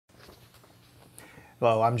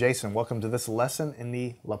Hello, I'm Jason. Welcome to this lesson in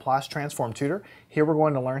the Laplace transform tutor. Here we're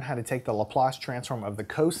going to learn how to take the Laplace transform of the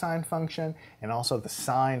cosine function and also the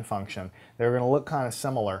sine function. They're going to look kind of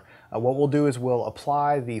similar. What we'll do is we'll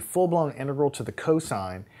apply the full-blown integral to the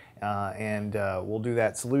cosine and we'll do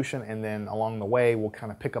that solution, and then along the way we'll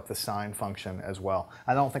kind of pick up the sine function as well.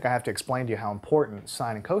 I don't think I have to explain to you how important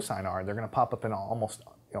sine and cosine are. They're going to pop up in almost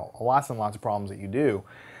lots and lots of problems that you do.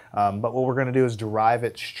 But what we're going to do is derive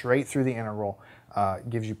it straight through the integral.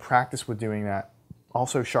 Gives you practice with doing that,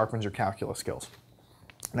 also sharpens your calculus skills.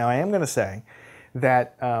 Now I am going to say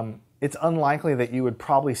that it's unlikely that you would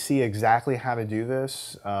probably see exactly how to do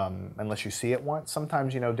this unless you see it once.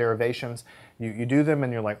 Sometimes, derivations, you do them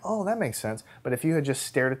and you're like, oh, that makes sense. But if you had just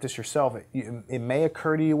stared at this yourself, it may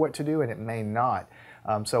occur to you what to do and it may not.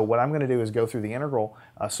 So what I'm going to do is go through the integral,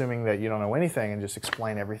 assuming that you don't know anything, and just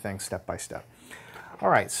explain everything step by step. All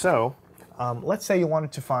right, so let's say you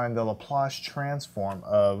wanted to find the Laplace transform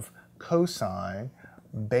of cosine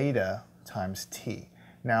beta times t.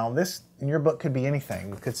 Now this in your book could be anything.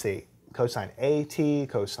 You could say cosine AT,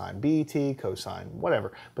 cosine BT, cosine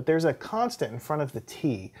whatever, but there's a constant in front of the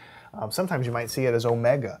t. Sometimes you might see it as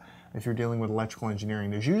omega if you're dealing with electrical engineering.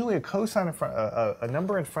 There's usually a cosine in front, a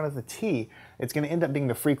number in front of the t. It's going to end up being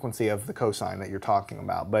the frequency of the cosine that you're talking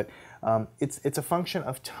about, but it's a function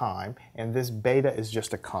of time, and this beta is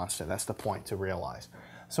just a constant. That's the point to realize.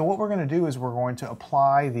 So what we're going to do is we're going to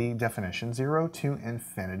apply the definition 0 to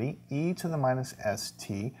infinity e to the minus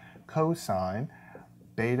st cosine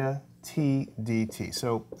beta t dt.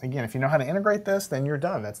 So again, if you know how to integrate this, then you're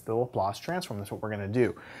done. That's the Laplace transform. That's what we're going to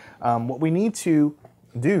do. What we need to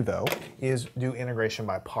do, though, is do integration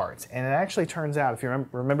by parts. And it actually turns out, if you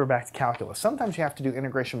remember back to calculus, sometimes you have to do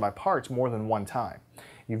integration by parts more than one time.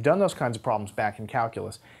 You've done those kinds of problems back in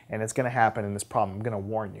calculus, and it's going to happen in this problem. I'm going to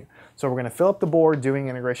warn you. So we're going to fill up the board doing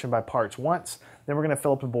integration by parts once, then we're going to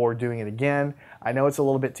fill up the board doing it again. I know it's a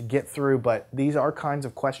little bit to get through, but these are kinds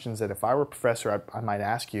of questions that if I were a professor, I might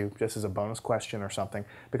ask you just as a bonus question or something,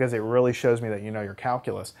 because it really shows me that you know your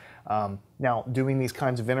calculus. Now, doing these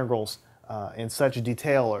kinds of integrals in such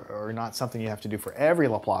detail are not something you have to do for every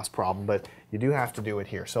Laplace problem, but you do have to do it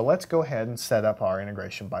here. So let's go ahead and set up our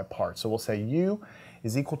integration by parts. So we'll say u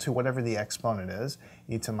is equal to whatever the exponent is,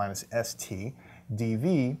 e to minus st,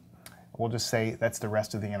 dv, we'll just say that's the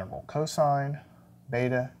rest of the integral, cosine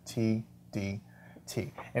beta t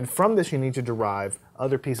dt. And from this you need to derive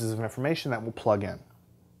other pieces of information that we'll plug in.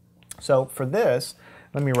 So for this,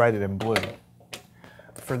 let me write it in blue.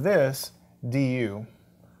 For this, du,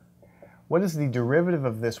 what is the derivative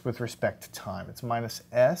of this with respect to time? It's minus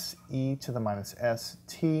s e to the minus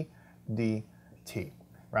st dt,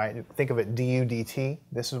 right? Think of it du dt.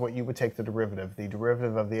 This is what you would take the derivative. The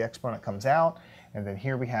derivative of the exponent comes out, and then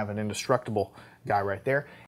here we have an indestructible guy right there.